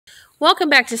Welcome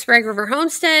back to Sprague River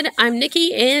Homestead. I'm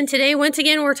Nikki, and today once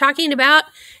again we're talking about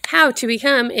how to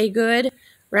become a good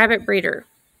rabbit breeder.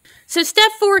 So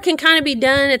step 4 can kind of be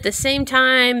done at the same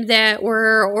time that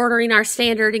we're ordering our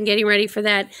standard and getting ready for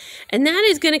that, and that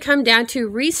is going to come down to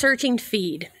researching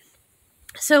feed.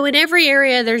 So in every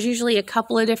area there's usually a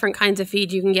couple of different kinds of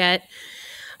feed you can get.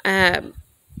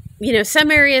 Some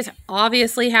areas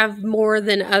obviously have more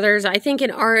than others. I think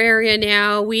in our area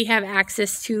now we have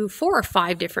access to 4 or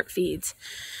 5 different feeds.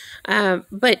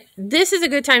 But this is a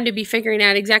good time to be figuring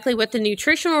out exactly what the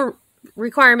nutritional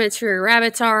requirements for your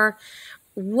rabbits are,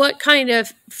 what kind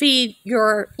of feed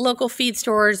your local feed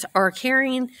stores are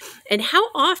carrying, and how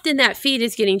often that feed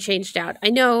is getting changed out.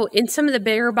 I know in some of the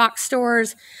bigger box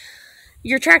stores,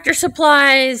 your Tractor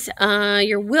Supplies,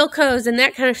 your Wilcos, and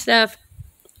that kind of stuff,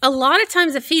 a lot of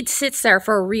times the feed sits there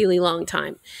for a really long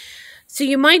time. So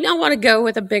you might not want to go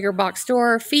with a bigger box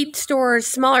store. Feed stores,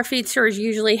 smaller feed stores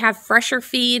usually have fresher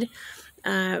feed.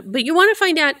 But you want to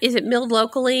find out, is it milled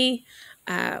locally?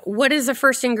 What is the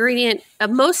first ingredient?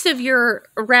 Most of your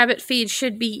rabbit feed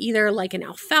should be either like an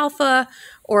alfalfa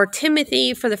or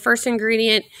Timothy for the first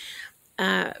ingredient.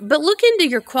 But look into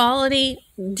your quality.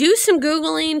 Do some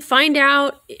Googling. Find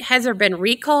out, has there been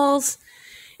recalls?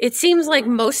 It seems like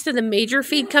most of the major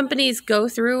feed companies go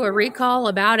through a recall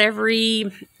about at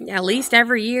least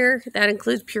every year. That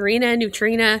includes Purina,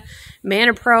 Nutrina,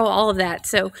 Manipro, all of that.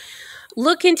 So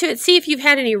look into it. See if you've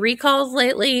had any recalls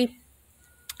lately.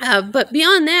 But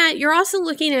beyond that, you're also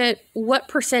looking at what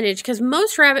percentage, because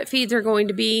most rabbit feeds are going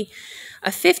to be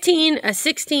a 15, a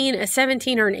 16, a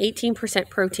 17, or an 18%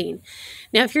 protein.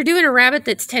 Now, if you're doing a rabbit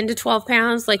that's 10 to 12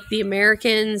 pounds, like the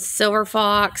Americans, Silver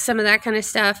Fox, some of that kind of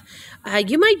stuff,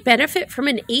 you might benefit from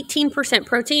an 18%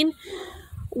 protein.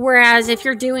 Whereas if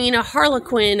you're doing a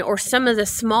Harlequin or some of the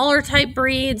smaller type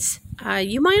breeds,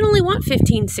 you might only want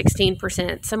 15,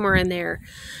 16%, somewhere in there.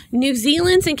 New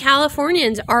Zealand's and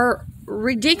Californians are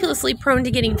ridiculously prone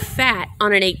to getting fat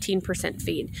on an 18%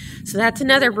 feed. So that's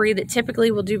another breed that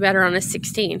typically will do better on a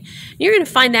 16. You're going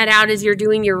to find that out as you're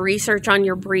doing your research on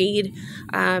your breed.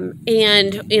 And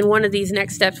in one of these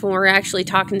next steps, when we're actually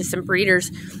talking to some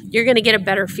breeders, you're going to get a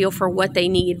better feel for what they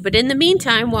need. But in the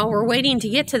meantime, while we're waiting to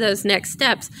get to those next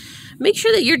steps, make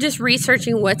sure that you're just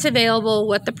researching what's available,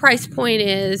 what the price point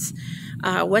is,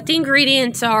 what the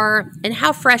ingredients are, and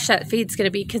how fresh that feed's going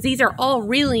to be, because these are all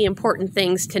really important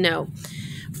things to know.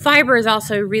 Fiber is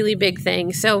also a really big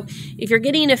thing. So if you're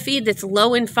getting a feed that's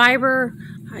low in fiber,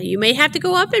 you may have to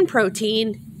go up in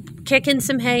protein, kick in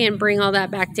some hay, and bring all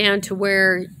that back down to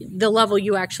where the level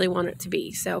you actually want it to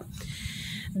be. So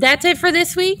that's it for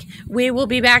this week. We will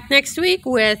be back next week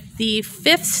with the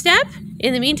 5th step.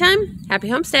 In the meantime, happy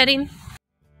homesteading.